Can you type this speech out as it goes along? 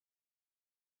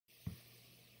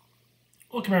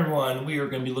Welcome everyone. We are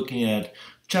going to be looking at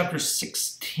Chapter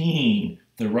 16,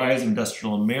 The Rise of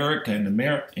Industrial America in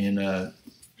the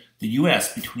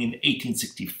U.S. between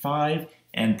 1865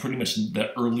 and pretty much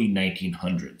the early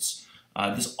 1900s.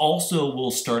 This also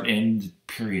will start in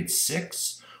period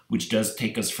 6, which does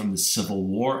take us from the Civil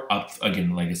War up,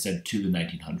 again, like I said, to the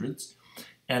 1900s.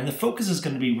 And the focus is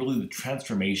going to be really the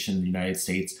transformation of the United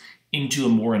States into a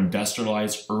more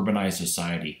industrialized, urbanized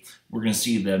society. We're going to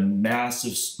see the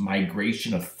massive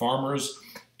migration of farmers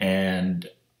and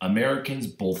Americans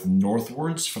both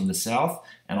northwards from the south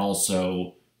and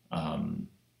also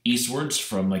eastwards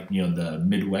from the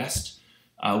Midwest.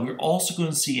 We're also going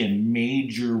to see a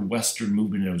major Western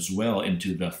movement as well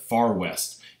into the far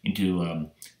West, into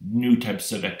new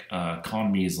types of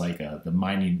economies like the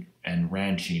mining and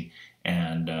ranching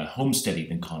and homesteading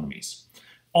economies.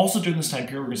 Also during this time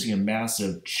period, we're going to see a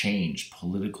massive change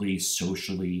politically,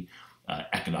 socially,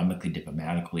 economically,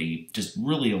 diplomatically, just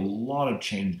really a lot of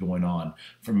change going on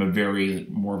from a very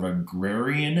more of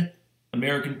agrarian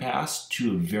American past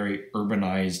to a very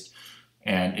urbanized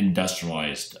and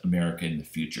industrialized America in the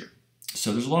future.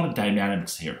 So there's a lot of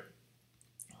dynamics here.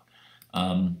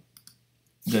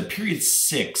 The period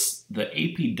 6, the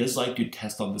AP does like to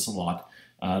test on this a lot,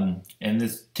 and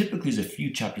this typically is a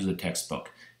few chapters of the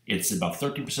textbook. It's about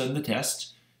 13% of the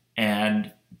test,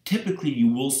 and typically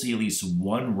you will see at least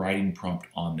one writing prompt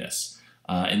on this.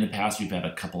 In the past, we've had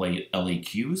a couple of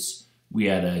LEQs. We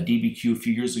had a DBQ a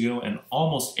few years ago, and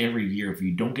almost every year, if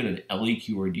you don't get an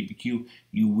LEQ or a DBQ,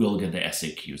 you will get the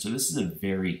SAQ. So this is a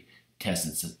very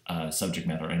tested subject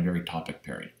matter and very topic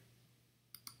period.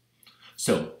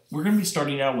 So we're going to be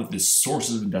starting out with the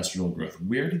sources of industrial growth.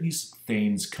 Where did these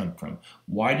things come from?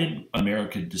 Why did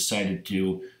America decide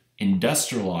to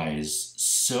industrialize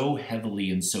so heavily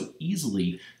and so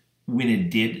easily when it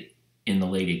did in the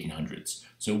late 1800s?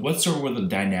 So what sort of were the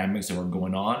dynamics that were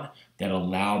going on that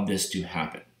allowed this to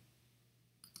happen?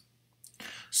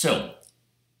 So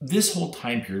this whole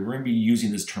time period, we're going to be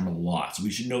using this term a lot. So we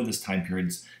should know this time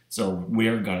period, so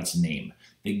where it got its name.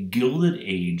 The Gilded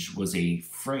Age was a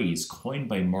phrase coined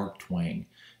by Mark Twain.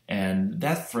 And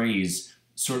that phrase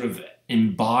sort of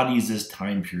embodies this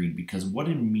time period because what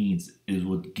it means is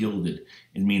with gilded,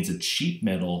 it means a cheap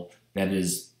metal that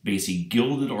is basically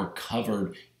gilded or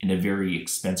covered in a very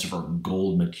expensive or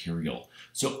gold material.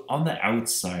 So on the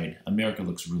outside, America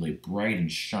looks really bright and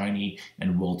shiny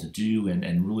and well-to-do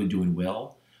and really doing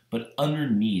well. But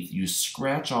underneath, you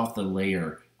scratch off the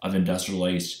layer of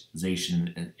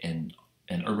industrialization and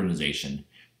urbanization,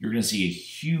 you're going to see a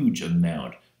huge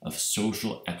amount of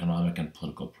social, economic, and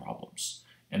political problems.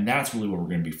 And that's really what we're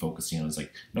going to be focusing on, is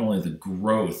like not only the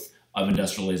growth of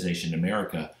industrialization in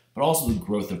America, but also the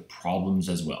growth of problems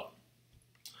as well.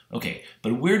 Okay,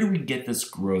 but where do we get this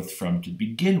growth from to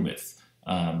begin with?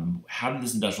 How did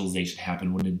this industrialization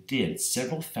happen when it did?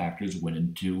 Several factors went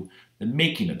into the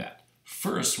making of that.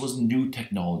 First was new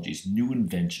technologies, new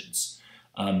inventions.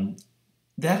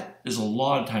 That is a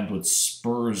lot of times what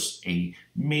spurs a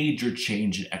major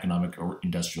change in economic or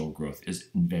industrial growth is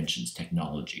inventions,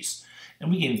 technologies. And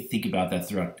we can think about that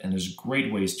throughout, and there's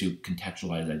great ways to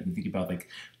contextualize that. You can think about like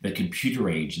the computer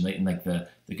age and like the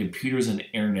computers and the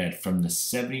internet from the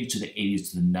 70s to the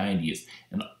 80s to the 90s,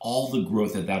 and all the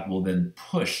growth that will then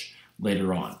push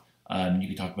later on. You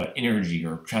can talk about energy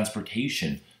or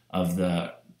transportation of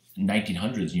the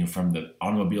 1900s, from the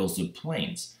automobiles to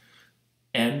planes.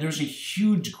 And there's a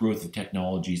huge growth of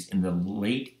technologies in the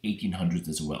late 1800s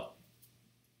as well.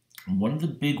 And one of the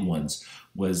big ones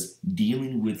was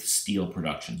dealing with steel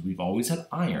productions. We've always had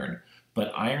iron,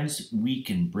 but iron's weak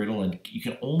and brittle, and you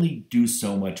can only do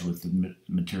so much with the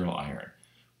material iron.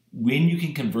 When you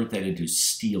can convert that into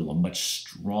steel, a much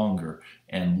stronger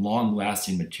and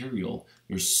long-lasting material,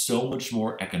 there's so much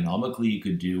more economically you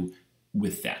could do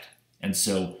with that. And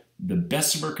so the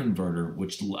Bessemer converter,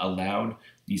 which allowed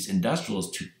these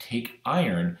industrials to take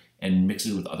iron and mix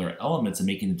it with other elements and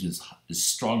make it into this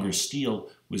stronger steel,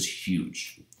 was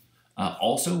huge.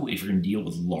 Also, if you're going to deal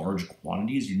with large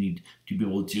quantities, you need to be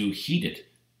able to heat it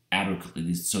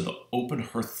adequately. So the open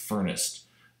hearth furnace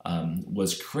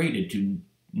was created to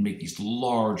make these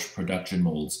large production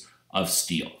molds of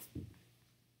steel.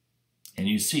 And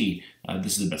you see,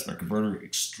 this is the Bessemer converter,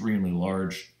 extremely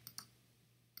large.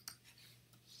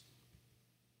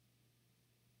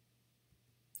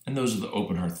 And those are the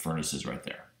open hearth furnaces right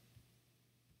there.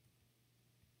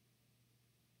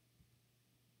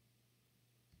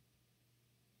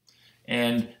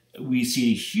 And we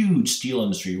see a huge steel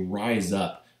industry rise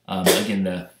up. Again,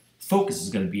 the focus is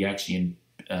going to be actually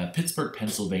in Pittsburgh,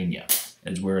 Pennsylvania,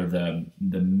 is where the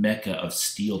mecca of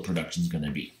steel production is going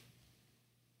to be.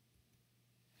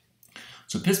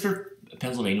 So Pittsburgh,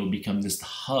 Pennsylvania will become this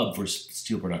hub for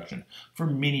steel production for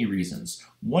many reasons.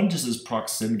 One, just its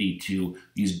proximity to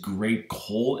these great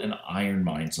coal and iron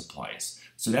mine supplies.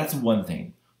 So that's one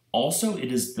thing. Also,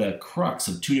 it is the crux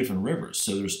of two different rivers.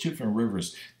 So there's two different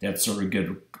rivers that sort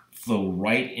of flow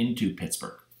right into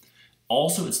Pittsburgh.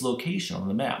 Also, its location on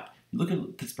the map. You look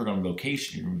at Pittsburgh on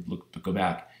location, go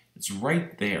back, it's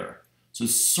right there. So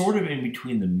sort of in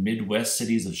between the Midwest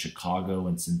cities of Chicago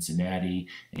and Cincinnati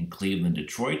and Cleveland,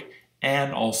 Detroit,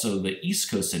 and also the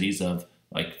East Coast cities of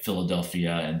like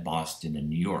Philadelphia and Boston and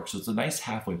New York. So it's a nice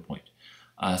halfway point.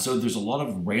 So there's a lot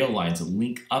of rail lines that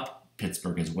link up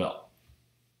Pittsburgh as well.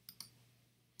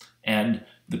 And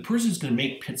the person who's going to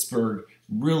make Pittsburgh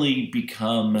really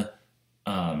become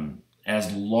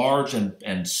as large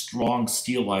and strong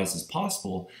steel-wise as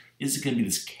possible is going to be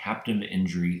this captain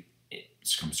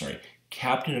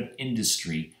of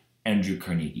industry, Andrew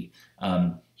Carnegie.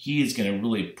 He is going to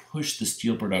really push the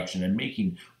steel production and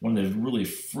making one of the really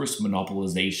first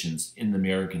monopolizations in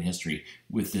American history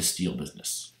with the steel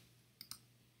business.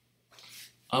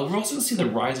 We're also going to see the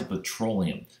rise of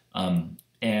petroleum,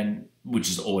 which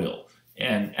is oil.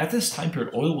 And at this time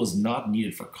period, oil was not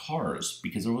needed for cars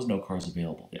because there was no cars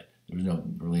available yet. There was no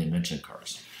really invention of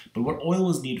cars. But what oil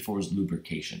was needed for was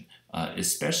lubrication,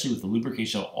 especially with the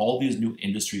lubrication of all these new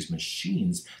industries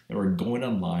machines that were going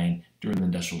online during the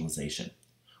industrialization.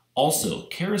 Also,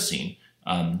 kerosene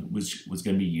was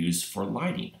going to be used for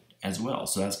lighting as well.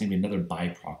 So that's going to be another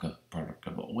byproduct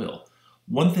of oil.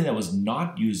 One thing that was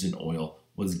not used in oil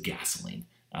was gasoline,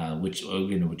 which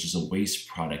is a waste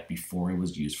product before it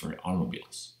was used for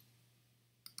automobiles.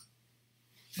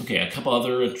 Okay, a couple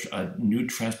other new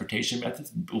transportation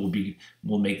methods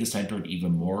will make this time period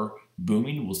even more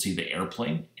booming. We'll see the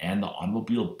airplane and the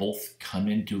automobile both come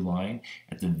into line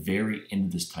at the very end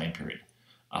of this time period.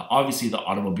 Obviously, the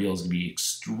automobile is going to be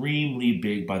extremely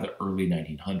big by the early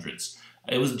 1900s.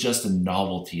 It was just a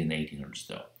novelty in the 1800s,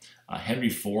 though. Henry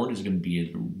Ford is going to be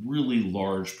a really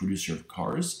large producer of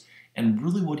cars. And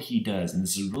really what he does, and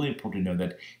this is really important to know,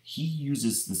 that he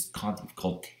uses this concept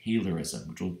called Taylorism,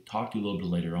 which we'll talk to you a little bit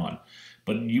later on.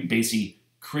 But you basically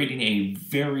creating a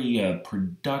very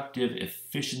productive,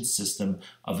 efficient system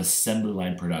of assembly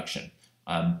line production,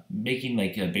 making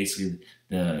basically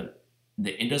the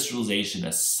industrialization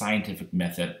a scientific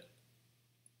method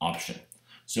option.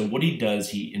 So what he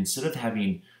does, instead of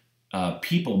having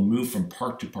people move from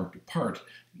part to part to part,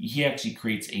 he actually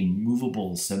creates a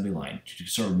movable assembly line to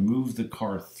sort of move the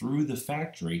car through the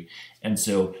factory. And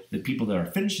so the people that are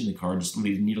finishing the car just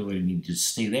need to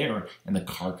stay there, and the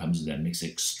car comes to them. Makes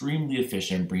it extremely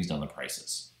efficient, brings down the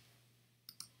prices.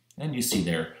 And you see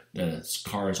there the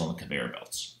cars on the conveyor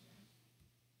belts.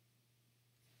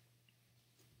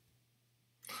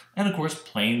 And of course,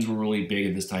 planes were really big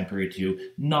at this time period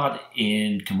too, not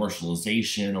in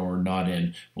commercialization or not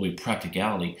in really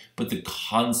practicality, but the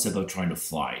concept of trying to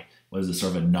fly was a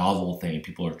sort of a novel thing.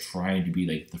 People are trying to be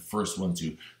like the first ones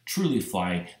to truly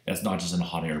fly. That's not just in a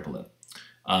hot air balloon.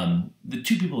 The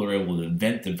two people that were able to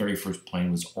invent the very first plane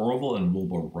was Orville and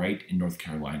Wilbur Wright in North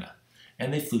Carolina.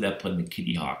 And they flew that plane, the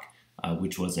Kitty Hawk,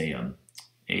 which was a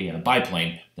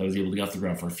biplane that was able to get off the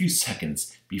ground for a few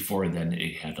seconds before then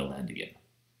it had to land again.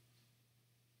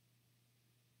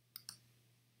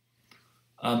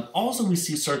 Also, we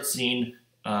start seeing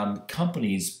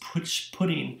companies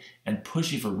pushing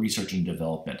for research and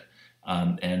development,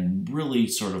 and really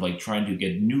sort of like trying to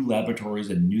get new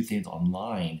laboratories and new things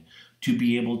online to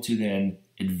be able to then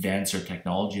advance their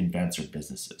technology, advance their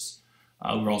businesses.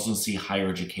 We're also going to see higher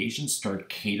education start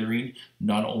catering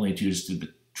not only to just the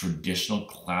traditional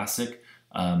classic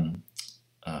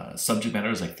subject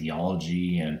matters like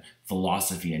theology and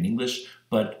philosophy and English,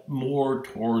 but more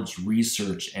towards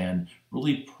research and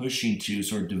really pushing to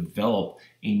sort of develop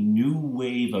a new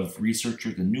wave of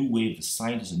researchers, a new wave of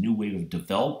scientists, a new wave of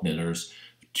developmenters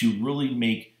to really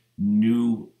make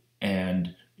new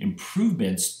and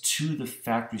improvements to the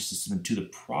factory system and to the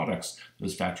products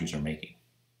those factories are making.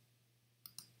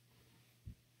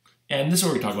 And this is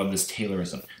where we talk about this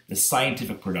Taylorism, the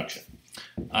scientific production.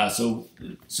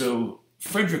 So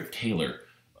Frederick Taylor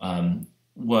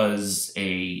was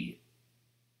a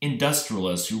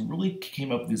industrialist who really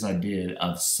came up with this idea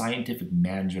of scientific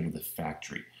management of the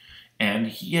factory. And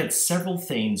he had several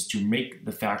things to make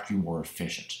the factory more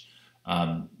efficient.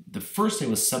 The first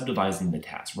thing was subdividing the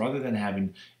tasks. Rather than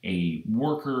having a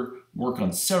worker work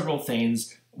on several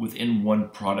things within one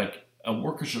product, a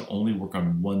worker should only work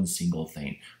on one single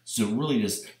thing. So really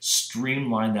just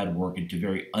streamline that work into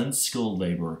very unskilled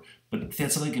labor, but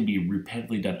then something can be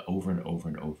repetitively done over and over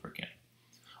and over again.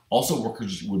 Also,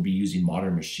 workers would be using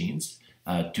modern machines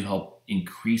to help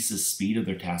increase the speed of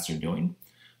their tasks they're doing.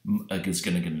 It's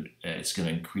going to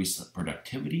increase the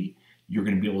productivity. You're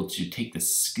going to be able to take the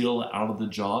skill out of the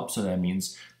job, so that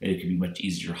means that it can be much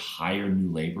easier to hire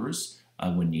new laborers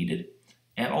when needed.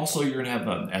 And also, you're going to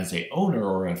have, as a owner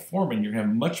or a foreman, you're going to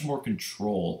have much more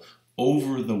control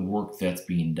over the work that's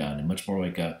being done, and much more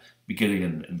like because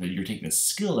again, you're taking the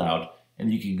skill out,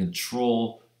 and you can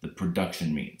control the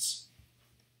production means.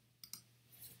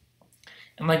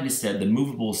 And like we said, the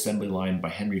movable assembly line by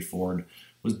Henry Ford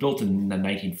was built in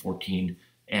 1914,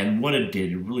 and what it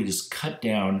did, it really just cut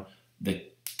down the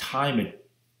time it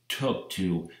took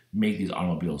to make these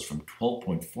automobiles from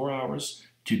 12.4 hours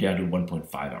to down to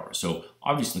 1.5 hours. So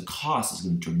obviously the cost is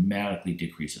going to dramatically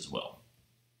decrease as well.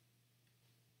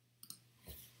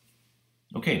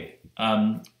 Okay,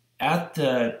 at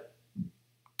the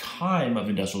time of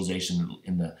industrialization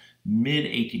in the mid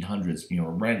 1800s,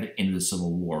 right at the end of the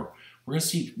Civil War, we're going to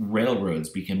see railroads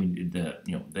becoming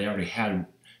they already had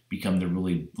become the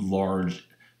really large,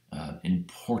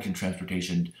 important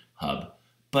transportation hub,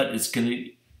 but it's going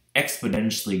to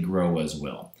exponentially grow as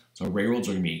well. So railroads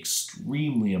are going to be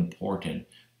extremely important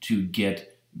to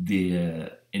get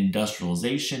the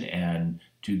industrialization and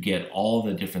to get all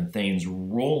the different things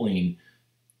rolling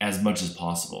as much as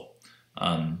possible.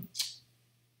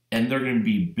 And they're going to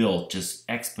be built just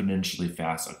exponentially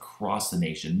fast across the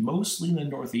nation, mostly in the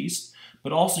Northeast,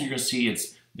 but also you're going to see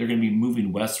they're going to be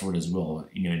moving westward as well,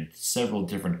 in several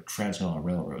different transcontinental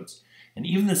railroads. And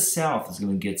even the South is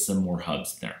going to get some more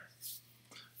hubs there.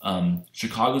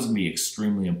 Chicago is going to be an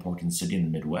extremely important city in the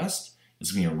Midwest.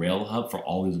 It's going to be a rail hub for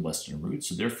all these western routes.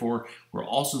 So therefore, we're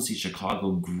also going to see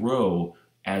Chicago grow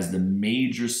as the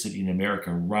major city in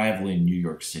America, rivaling New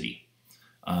York City.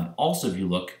 Also, if you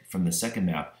look from the second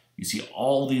map, you see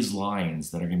all these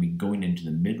lines that are going to be going into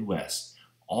the Midwest,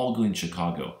 all going to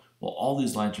Chicago. Well, all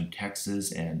these lines from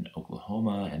Texas and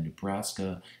Oklahoma and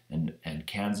Nebraska and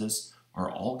Kansas are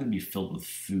all going to be filled with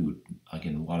food.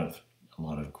 Again, a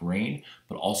lot of grain,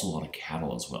 but also a lot of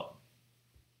cattle as well.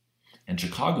 And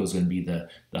Chicago is going to be the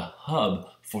hub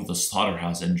for the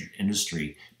slaughterhouse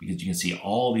industry, because you can see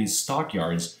all these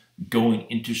stockyards going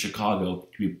into Chicago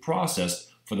to be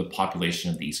processed for the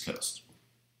population of the East Coast.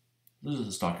 This is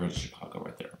the stockyards of Chicago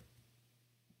right there.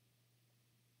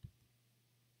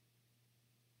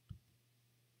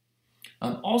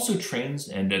 Also, trains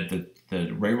and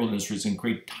the railroad industry is going to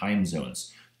create time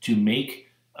zones to make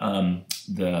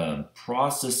the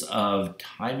process of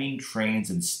timing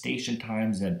trains and station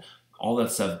times and all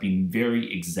that stuff being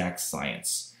very exact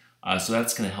science. So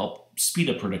that's going to help speed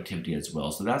up productivity as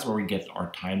well. So that's where we get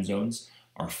our time zones,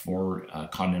 our four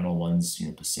continental ones,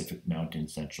 Pacific, Mountain,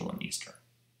 Central, and Eastern.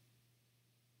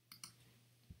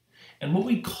 And what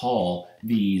we call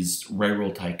these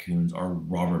railroad tycoons are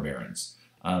robber barons.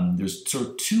 There's sort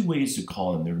of two ways to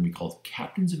call them. They're going to be called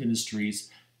captains of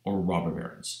industries or robber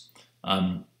barons.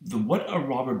 What a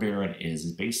robber baron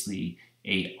is basically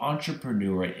an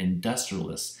entrepreneur, an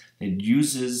industrialist that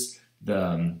uses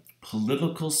the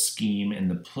political scheme and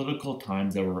the political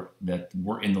times that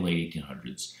were in the late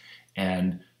 1800s,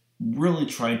 and really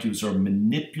trying to sort of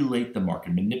manipulate the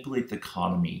market, manipulate the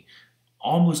economy,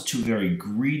 almost to a very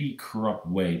greedy, corrupt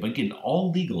way, but again,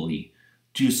 all legally,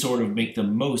 to sort of make the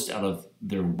most out of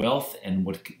their wealth and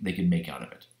what they can make out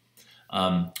of it.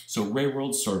 So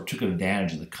railroads sort of took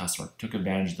advantage of the customer, took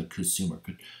advantage of the consumer,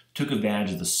 took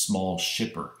advantage of the small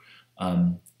shipper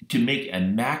to make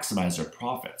and maximize their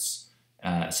profits.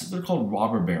 So they're called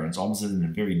robber barons, almost in a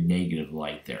very negative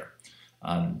light there.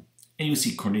 And you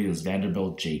see Cornelius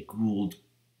Vanderbilt, Jay Gould,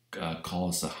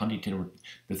 Collis Huntington,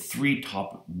 the three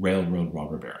top railroad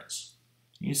robber barons.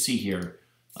 You see here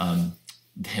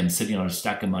him sitting on a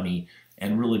stack of money,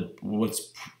 and really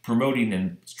what's promoting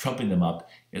and trumping them up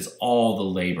is all the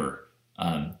labor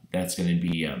that's going to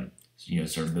be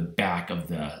sort of the back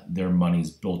of their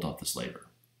money's built off this labor.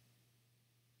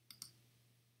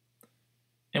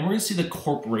 And we're going to see the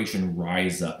corporation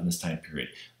rise up in this time period.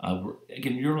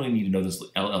 Again, you don't really need to know this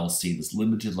LLC, this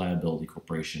limited liability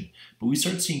corporation, but we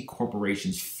start seeing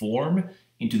corporations form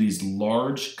into these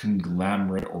large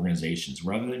conglomerate organizations.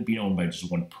 Rather than being owned by just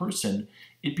one person,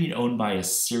 it being owned by a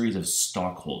series of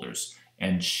stockholders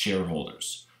and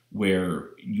shareholders,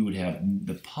 where you would have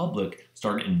the public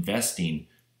start investing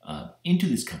into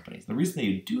these companies. The reason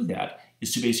they do that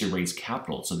is to basically raise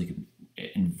capital so they can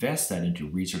invest that into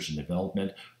research and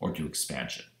development or to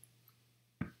expansion.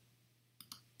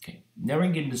 Okay, now we're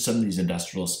going to get into some of these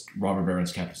industrialists, robber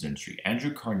barons, captains of industry.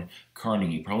 Andrew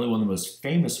Carnegie, probably one of the most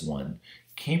famous one,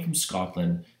 came from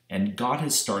Scotland and got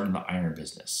his start in the iron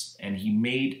business. And he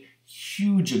made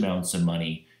huge amounts of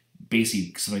money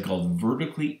basically something called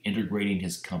vertically integrating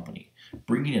his company,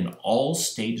 bringing in all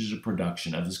stages of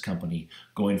production of his company,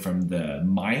 going from the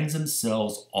mines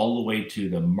themselves all the way to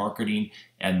the marketing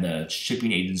and the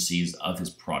shipping agencies of his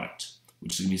product,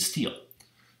 which is going to be steel.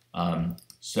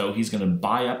 So he's going to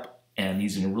buy up, and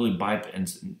he's going to really buy up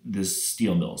this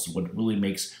steel mill, so what really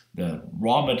makes the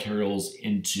raw materials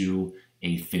into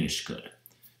a finished good.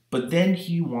 But then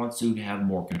he wants to have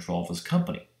more control of his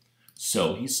company.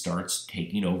 So he starts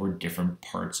taking over different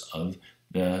parts of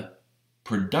the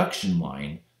production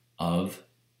line of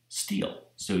steel.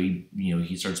 So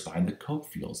he starts buying the coke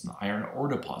fields and the iron ore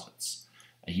deposits.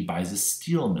 He buys the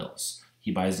steel mills.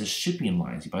 He buys the shipping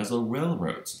lines. He buys the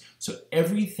railroads. So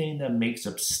everything that makes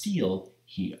up steel,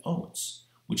 he owns,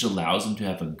 which allows him to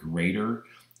have a greater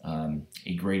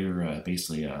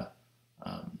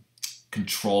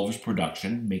control of his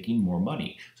production, making more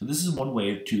money. So this is one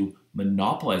way to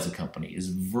monopolize a company, is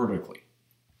vertically.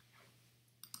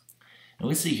 And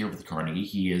we see here with Carnegie,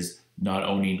 he is not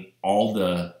owning all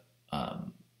the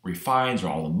refines or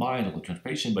all the mines or the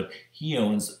transportation, but he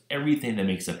owns everything that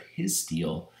makes up his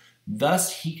steel.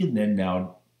 Thus, he can then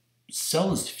now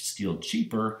sell his steel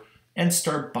cheaper and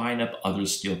start buying up other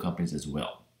steel companies as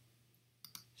well.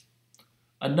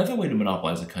 Another way to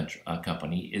monopolize a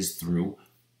company is through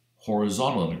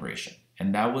horizontal integration.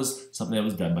 And that was something that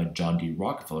was done by John D.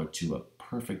 Rockefeller to a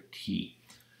perfect T.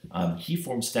 He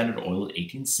formed Standard Oil in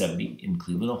 1870 in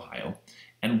Cleveland, Ohio.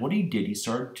 And what he did, he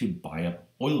started to buy up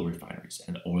oil refineries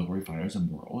and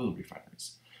more oil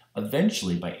refineries.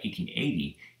 Eventually, by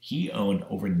 1880, he owned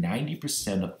over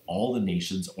 90% of all the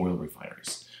nation's oil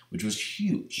refineries, which was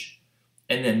huge.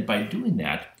 And then by doing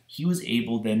that, he was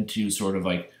able then to sort of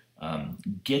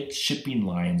get shipping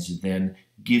lines to then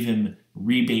give him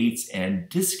rebates and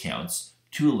discounts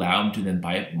to allow him to then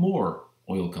buy up more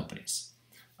oil companies.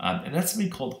 And that's something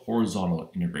called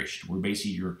horizontal integration, where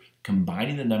basically you're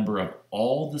combining the number of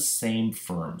all the same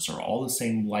firms or all the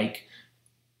same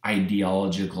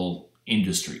ideological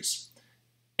industries.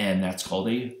 And that's called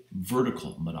a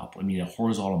vertical monopoly, a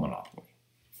horizontal monopoly.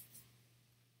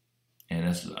 And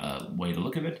that's a way to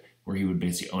look at it, where he would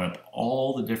basically own up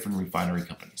all the different refinery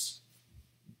companies.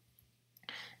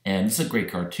 And this is a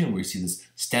great cartoon where you see this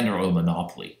Standard Oil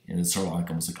monopoly, and it's sort of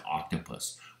almost like an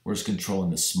octopus, where it's controlling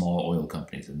the small oil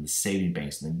companies and the saving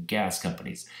banks and the gas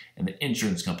companies and the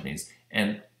insurance companies,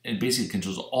 and it basically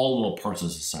controls all little parts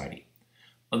of society.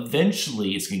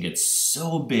 Eventually, it's going to get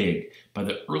so big, by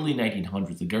the early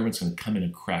 1900s, the government's going to come in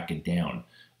and crack it down.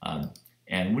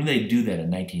 And when they do that in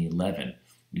 1911,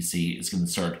 we see it's going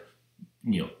to start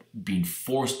being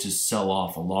forced to sell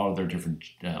off a lot of their different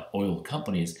oil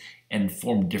companies and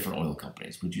form different oil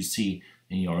companies, which you see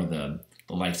are the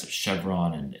likes of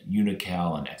Chevron and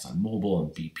Unocal and ExxonMobil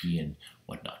and BP and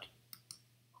whatnot.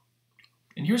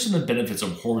 And here's some of the benefits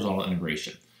of horizontal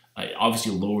integration. It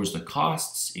obviously lowers the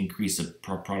costs, increases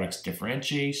the product's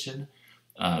differentiation.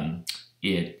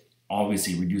 It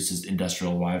obviously reduces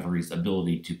industrial rivalry's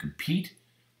ability to compete,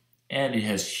 and it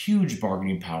has huge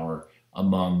bargaining power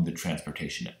among the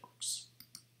transportation networks.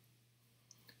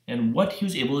 And what he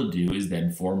was able to do is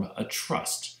then form a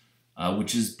trust,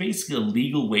 which is basically a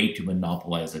legal way to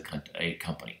monopolize a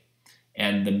company.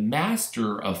 And the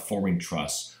master of forming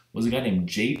trusts was a guy named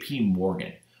J.P.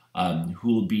 Morgan,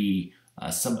 who will be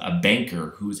a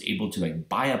banker who is able to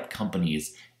buy up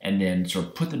companies and then sort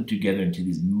of put them together into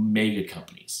these mega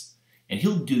companies. And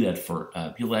he'll do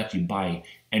that he'll actually buy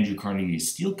Andrew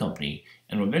Carnegie's steel company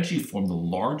and will eventually form the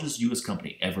largest U.S.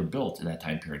 company ever built in that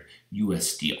time period, U.S.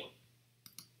 Steel.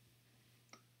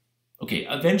 Okay,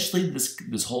 eventually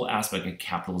this whole aspect of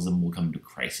capitalism will come into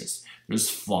crisis. There's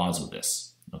flaws with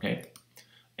this, okay?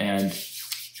 And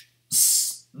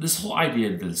this whole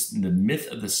idea of the myth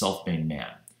of the self-made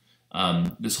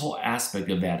man, this whole aspect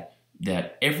of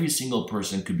that every single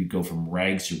person could go from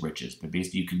rags to riches, but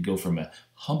basically you could go from a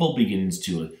humble beginnings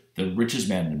to the richest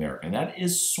man in America. And that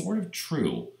is sort of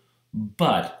true,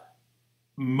 but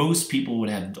most people would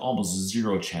have almost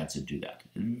zero chance to do that.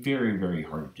 It's very, very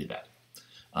hard to do that.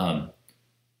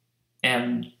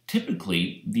 And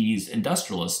typically, these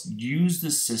industrialists use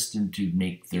the system to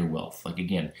make their wealth.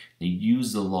 Again, they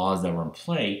use the laws that were in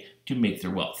play to make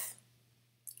their wealth.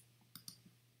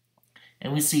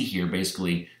 And we see here,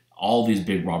 basically, all these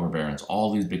big robber barons,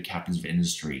 all these big captains of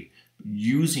industry,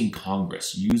 using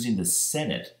Congress, using the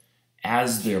Senate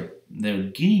as their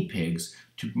guinea pigs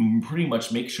to pretty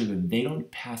much make sure that they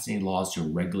don't pass any laws to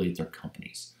regulate their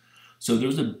companies. So there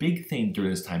was a big thing during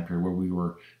this time period where we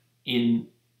were in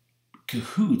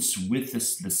cahoots with the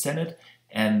Senate,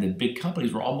 and the big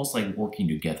companies were almost like working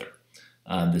together.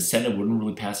 The Senate wouldn't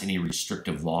really pass any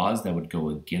restrictive laws that would go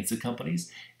against the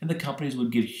companies, and the companies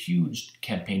would give huge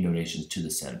campaign donations to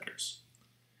the senators.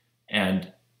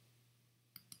 And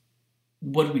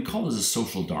what we call is a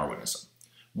social Darwinism,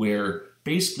 where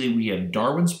basically we have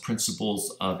Darwin's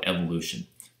principles of evolution,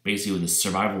 basically with the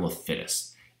survival of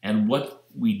fittest. And what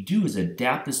we do is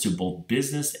adapt this to both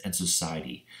business and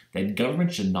society, that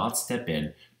government should not step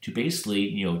in to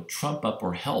basically, trump up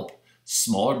or help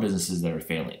smaller businesses that are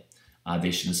failing.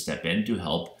 They shouldn't step in to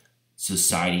help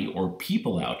society or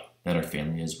people out that are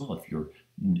failing as well.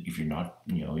 If you're not,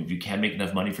 if you can't make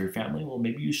enough money for your family, well,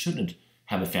 maybe you shouldn't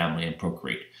have a family and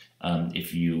procreate.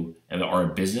 If you are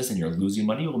a business and you're losing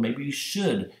money, well, maybe you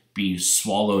should be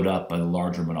swallowed up by the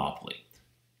larger monopoly.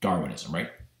 Darwinism,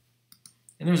 right?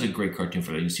 And there's a great cartoon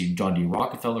for that. You see John D.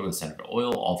 Rockefeller with Standard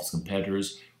Oil, all of his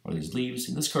competitors are these leaves.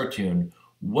 In this cartoon,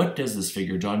 what does this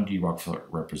figure, John D. Rockefeller,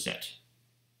 represent?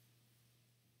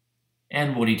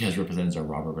 And what he does represent is a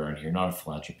robber baron here, not a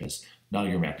philanthropist, not a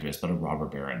activist, but a robber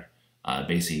baron,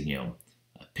 basically,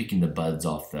 picking the buds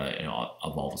off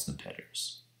of all of his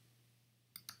competitors.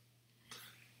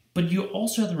 But you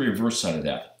also have the reverse side of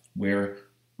that, where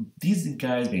these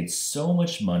guys made so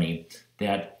much money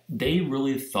that they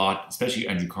really thought, especially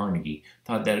Andrew Carnegie,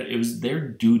 thought that it was their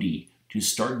duty to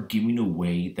start giving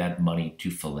away that money to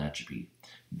philanthropy.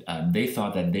 They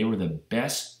thought that they were the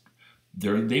best.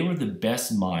 They were the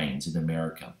best minds in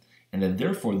America, and that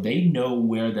therefore they know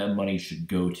where that money should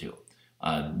go to,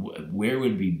 where it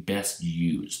would be best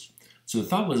used. So the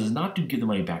thought was not to give the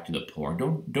money back to the poor.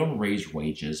 Don't raise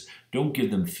wages. Don't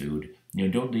give them food.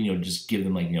 Don't just give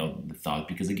them the thought,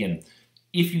 because again,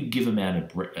 if you give a man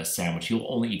a sandwich, he'll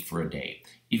only eat for a day.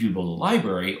 If you build a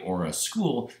library or a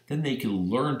school, then they can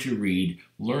learn to read,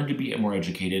 learn to be more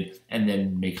educated, and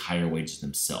then make higher wages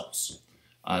themselves.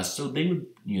 So they would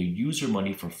use their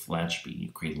money for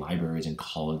philanthropy, create libraries and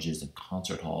colleges and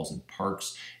concert halls and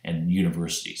parks and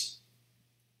universities.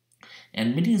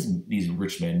 And many of these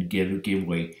rich men gave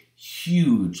away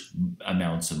huge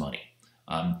amounts of money.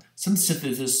 Some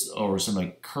synthesis or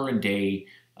some current day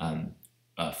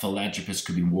philanthropists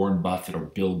could be Warren Buffett or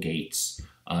Bill Gates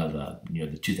of the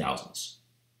 2000s.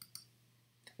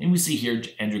 And we see here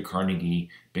Andrew Carnegie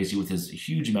basically with his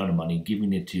huge amount of money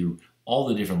giving it to all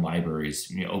the different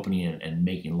libraries, opening and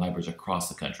making libraries across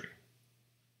the country.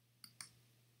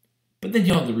 But then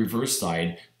on the reverse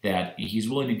side, that he's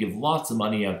willing to give lots of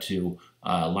money out to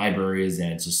libraries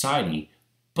and society,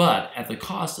 but at the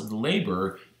cost of the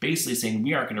labor, basically saying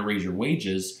we aren't going to raise your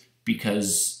wages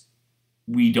because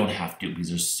we don't have to, because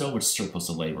there's so much surplus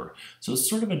of labor. So it's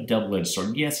sort of a double-edged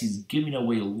sword. Yes, he's giving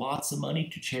away lots of money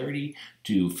to charity,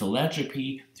 to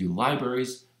philanthropy, through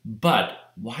libraries,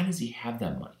 but why does he have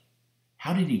that money?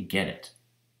 How did he get it?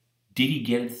 Did he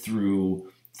get it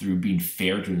through being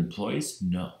fair to employees?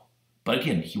 No. But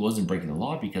again, he wasn't breaking the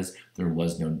law because there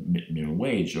was no minimum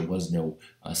wage, there was no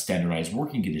standardized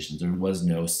working conditions, there was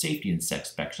no safety and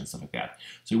inspection, stuff like that.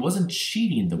 So he wasn't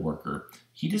cheating the worker.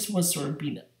 He just was sort of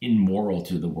being immoral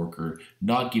to the worker,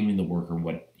 not giving the worker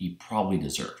what he probably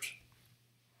deserved.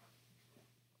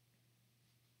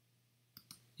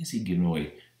 You see, giving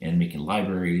away and making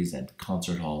libraries and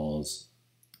concert halls.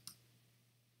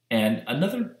 And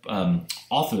another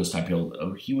author of this time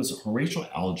period, he was Horatio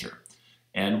Alger.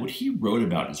 And what he wrote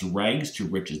about is rags to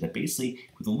riches, that basically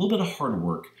with a little bit of hard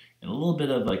work and a little bit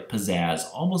of pizzazz,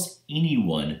 almost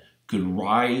anyone could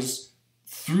rise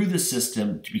through the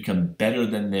system to become better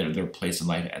than their place in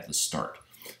life at the start.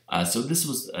 So this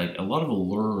was a lot of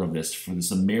allure of this for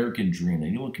this American dream, that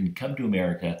anyone can come to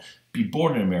America, be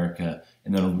born in America,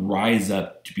 and then rise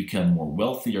up to become more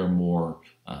wealthy or more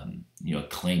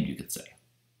acclaimed, you could say.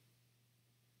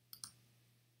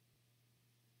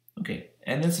 Okay.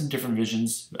 And then some different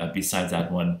visions besides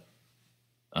that one.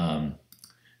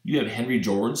 You have Henry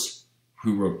George,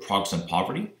 who wrote Progress on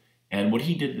Poverty. And what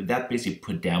he did, that basically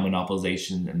put down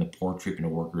monopolization and the poor treatment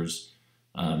of workers.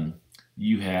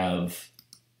 You have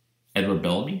Edward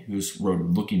Bellamy, who wrote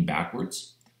Looking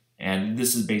Backwards. And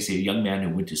this is basically a young man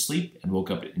who went to sleep and woke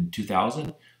up in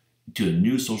 2000 to a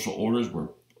new social orders where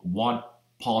want,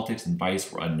 politics, and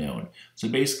vice were unknown. So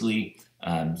basically,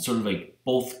 sort of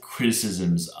both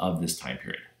criticisms of this time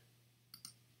period.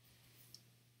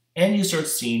 And you start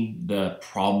seeing the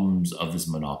problems of this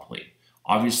monopoly.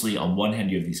 Obviously, on one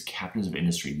hand, you have these captains of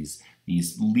industry,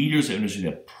 these leaders of industry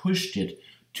that pushed it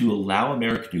to allow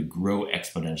America to grow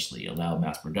exponentially, allow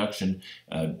mass production,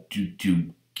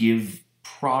 to give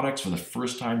products for the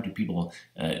first time to people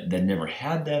that never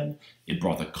had them. It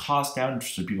brought the cost down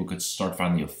so people could start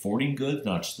finally affording goods,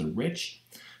 not just the rich.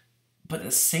 But at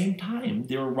the same time,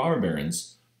 there were robber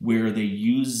barons where they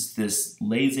use this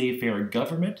laissez-faire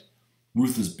government,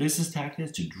 ruthless business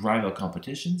tactics to drive out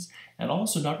competitions, and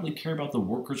also not really care about the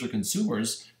workers or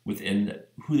consumers within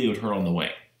who they would hurt on the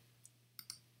way.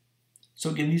 So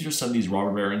again, these are some of these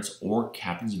robber barons or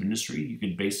captains of industry. You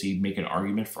could basically make an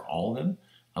argument for all of them.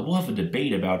 We'll have a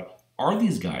debate about, are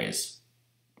these guys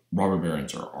robber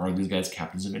barons or are these guys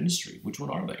captains of industry? Which one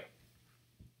are they?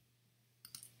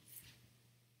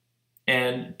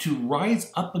 And to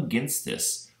rise up against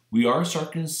this, we are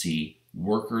starting to see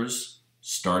workers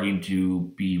starting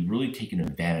to be really taken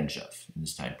advantage of in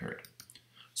this time period.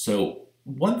 So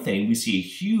one thing, we see a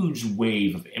huge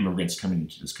wave of immigrants coming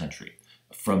into this country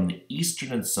from the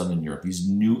Eastern and Southern Europe. These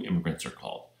new immigrants are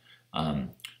called.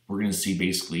 We're going to see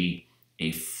basically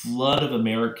a flood of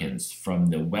Americans from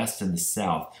the West and the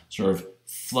South sort of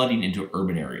flooding into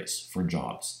urban areas for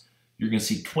jobs. You're going to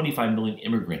see 25 million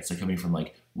immigrants that are coming from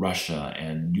like Russia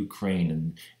and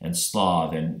Ukraine and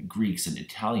Slav and Greeks and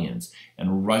Italians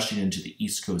and rushing into the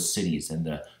East Coast cities and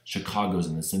the Chicagos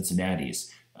and the Cincinnatis,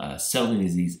 settling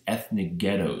these ethnic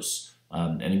ghettos,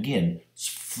 and again,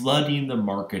 flooding the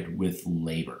market with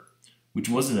labor, which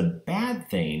wasn't a bad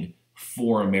thing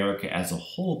for America as a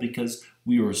whole because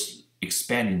we were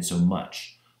expanding so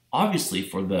much. Obviously,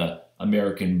 for the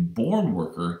American-born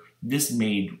worker, this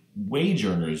made wage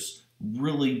earners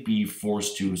really be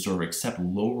forced to sort of accept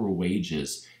lower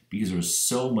wages because there was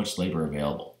so much labor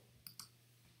available.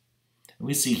 And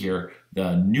we see here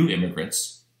the new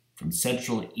immigrants from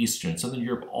Central, Eastern, and Southern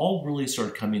Europe all really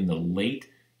started coming in the late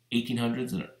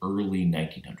 1800s and early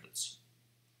 1900s.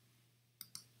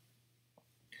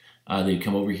 They'd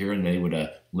come over here and they would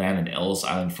land on Ellis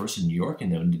Island first in New York,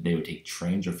 and then they would take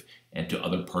trains to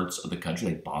other parts of the country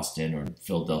like Boston or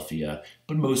Philadelphia,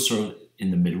 but most sort of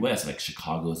in the Midwest like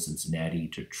Chicago, Cincinnati,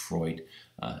 Detroit,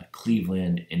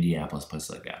 Cleveland, Indianapolis, places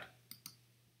like that.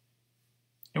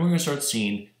 And we're going to start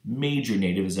seeing major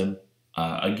nativism,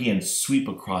 again, sweep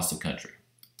across the country.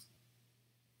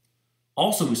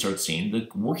 Also, we start seeing the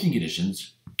working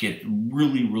conditions get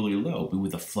really, really low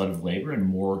with a flood of labor and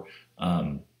more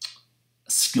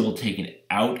skill taken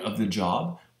out of the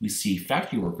job. We see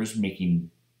factory workers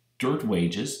making dirt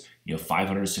wages, $500,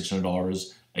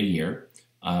 $600 a year.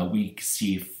 We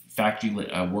see factory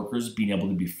workers being able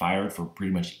to be fired for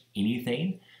pretty much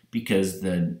anything because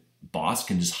the boss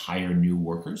can just hire new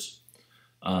workers.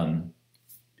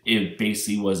 It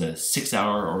basically was a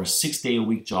 6-hour or a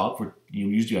 6-day-a-week job for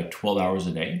usually about 12 hours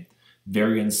a day.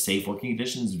 Very unsafe working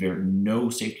conditions, no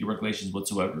safety regulations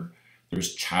whatsoever.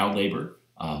 There's child labor,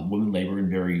 women labor in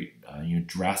very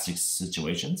drastic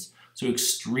situations. So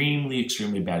extremely,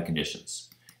 extremely bad conditions.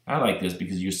 I like this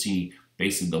because you see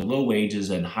basically the low wages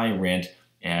and high rent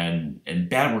and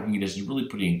bad working conditions really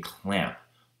putting a clamp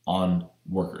on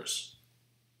workers.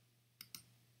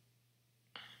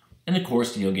 And of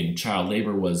course, again, child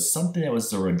labor was something that was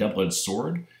sort of a double-edged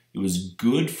sword. It was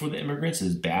good for the immigrants, it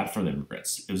was bad for the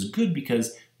immigrants. It was good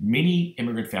because many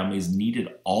immigrant families needed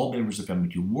all members of the family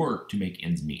to work to make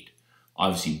ends meet.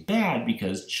 Obviously bad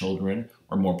because children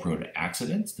are more prone to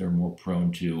accidents, they're more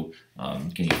prone to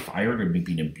getting fired or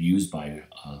being abused by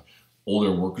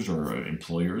older workers or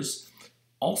employers.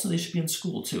 Also, they should be in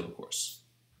school too, of course.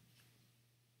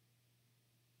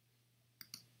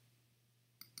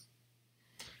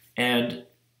 And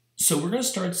so we're going to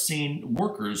start seeing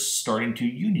workers starting to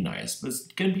unionize, but it's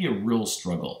going to be a real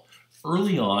struggle.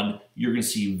 Early on, you're going to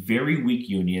see very weak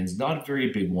unions, not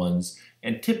very big ones,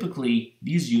 and typically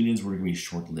these unions were going to be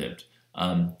short-lived.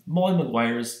 Molly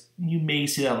Maguire's, you may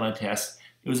see that on a test.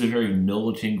 It was a very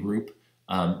militant group.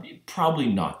 Probably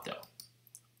not, though.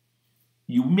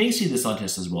 You may see this on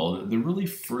test as well. The really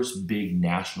first big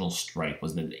national strike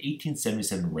was the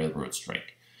 1877 railroad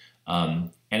strike.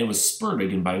 And it was spurred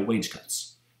again by wage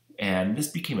cuts. And this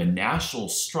became a national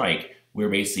strike where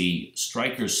basically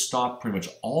strikers stopped pretty much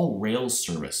all rail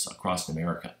service across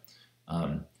America.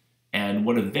 And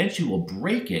what eventually will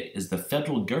break it is the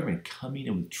federal government coming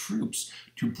in with troops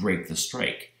to break the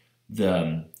strike.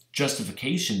 The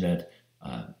justification that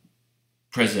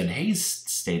President Hayes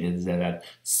stated is that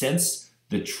since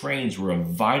the trains were a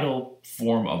vital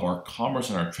form of our commerce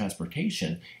and our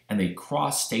transportation, and they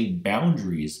crossed state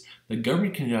boundaries, the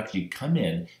government can actually come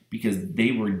in because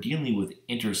they were dealing with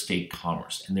interstate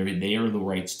commerce, and they are the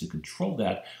rights to control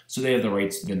that, so they have the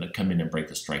rights to then come in and break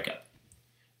the strike up.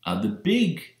 The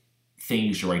big thing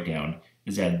you should write down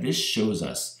is that this shows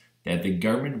us that the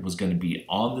government was going to be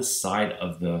on the side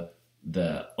of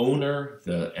the owner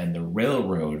and the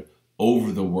railroad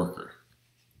over the worker.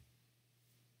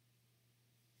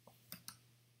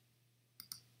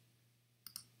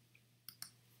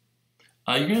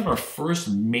 You're going to have our first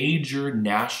major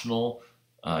national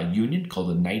union called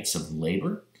the Knights of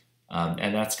Labor.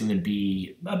 And that's going to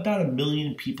be about 1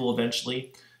 million people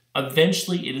eventually.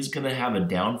 Eventually, it is going to have a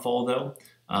downfall, though.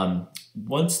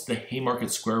 Once the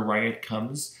Haymarket Square riot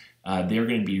comes, they're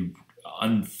going to be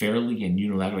unfairly and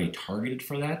unilaterally targeted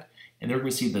for that, and they're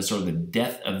going to see the sort of the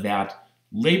death of that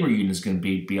labor union is going to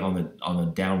be on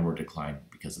the downward decline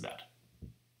because of that.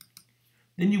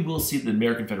 Then you will see the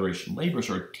American Federation of Labor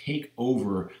sort of take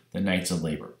over the Knights of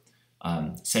Labor.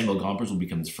 Samuel Gompers will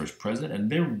become its first president, and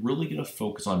they're really going to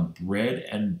focus on bread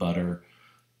and butter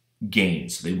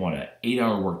gains. So they want an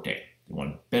 8-hour workday, they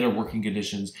want better working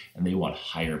conditions, and they want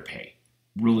higher pay.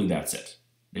 Really, that's it.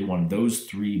 They want those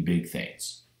 3 big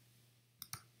things.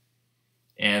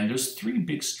 And there's 3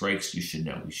 big strikes you should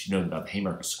know. You should know about the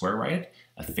Haymarket Square riot,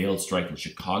 a failed strike in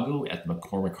Chicago at the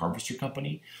McCormick Harvester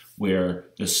Company, where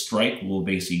the strike will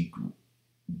basically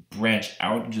branch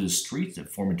out into the streets and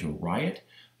form into a riot.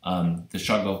 The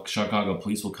Chicago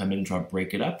police will come in and try to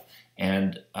break it up,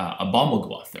 and a bomb will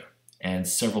go off there, and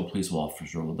several police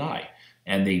officers will die.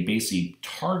 And they basically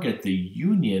target the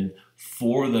union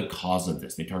for the cause of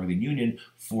this. They target the union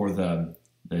for the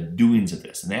doings of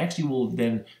this. And they actually will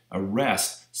then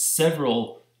arrest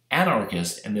several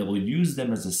anarchists, and they will use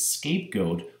them as a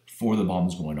scapegoat for the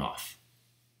bombs going off.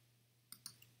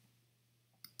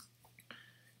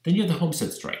 Then you have the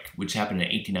Homestead Strike, which happened in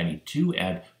 1892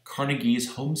 at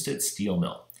Carnegie's Homestead Steel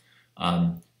Mill.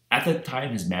 At that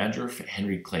time, his manager,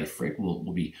 Henry Clay Frick,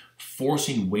 will be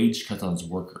forcing wage cuts on his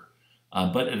worker.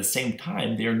 But at the same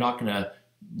time, they are not going to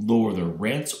lower their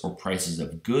rents or prices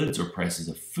of goods or prices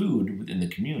of food within the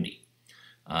community.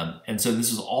 And so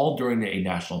this is all during a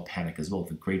national panic as well,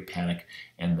 the Great Panic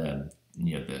and the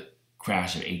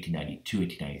crash of 1892,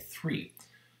 1893.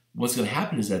 What's going to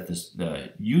happen is that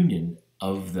the union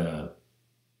of the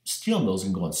steel mills is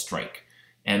going to go on strike.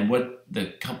 And what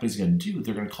the company's going to do,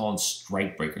 they're going to call in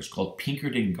strike breakers called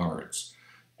Pinkerton Guards.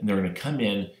 And they're going to come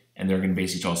in and they're going to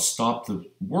basically try to stop the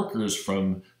workers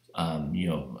from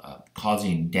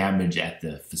causing damage at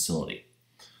the facility.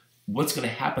 What's going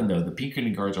to happen, though, the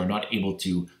Pinkerton Guards are not able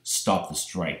to stop the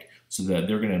strike. So that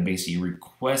they're going to basically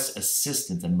request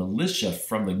assistance and militia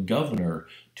from the governor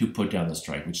to put down the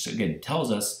strike, which again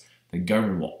tells us the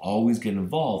government will always get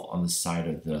involved on the side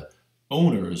of the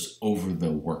owners over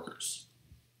the workers.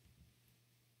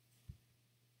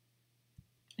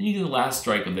 And you get the last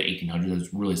strike of the 1800s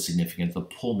that's really significant, the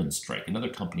Pullman strike, another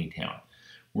company town,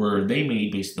 where they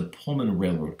made basically the Pullman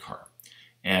railroad car.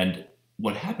 And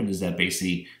what happened is that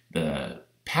basically the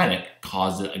panic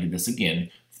caused this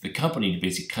again for the company to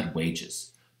basically cut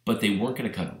wages, but they weren't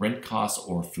going to cut rent costs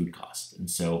or food costs. And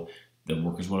so the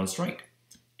workers went on strike.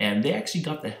 And they actually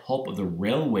got the help of the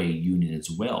railway union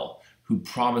as well, who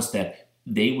promised that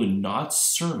they would not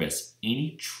service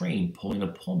any train pulling a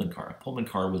Pullman car. A Pullman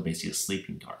car was basically a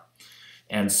sleeping car.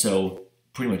 And so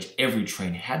pretty much every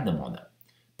train had them on them.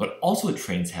 But also the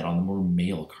trains had on them were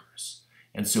mail cars.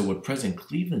 And so what President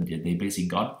Cleveland did, they basically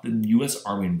got the U.S.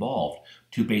 Army involved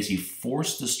to basically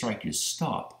force the strike to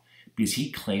stop, because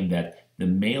he claimed that the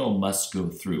mail must go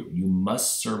through. You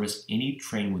must service any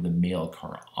train with a mail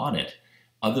car on it.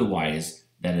 Otherwise,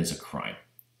 that is a crime.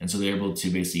 And so they're able to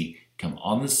basically come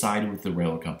on the side with the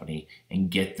railroad company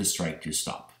and get the strike to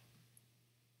stop.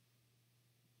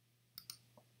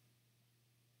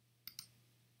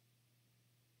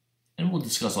 And we'll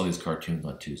discuss all these cartoons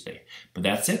on Tuesday. But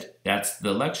that's it. That's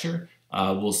the lecture.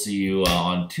 We'll see you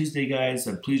on Tuesday, guys.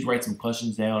 And please write some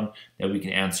questions down that we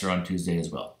can answer on Tuesday as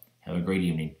well. Have a great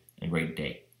evening and a great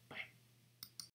day.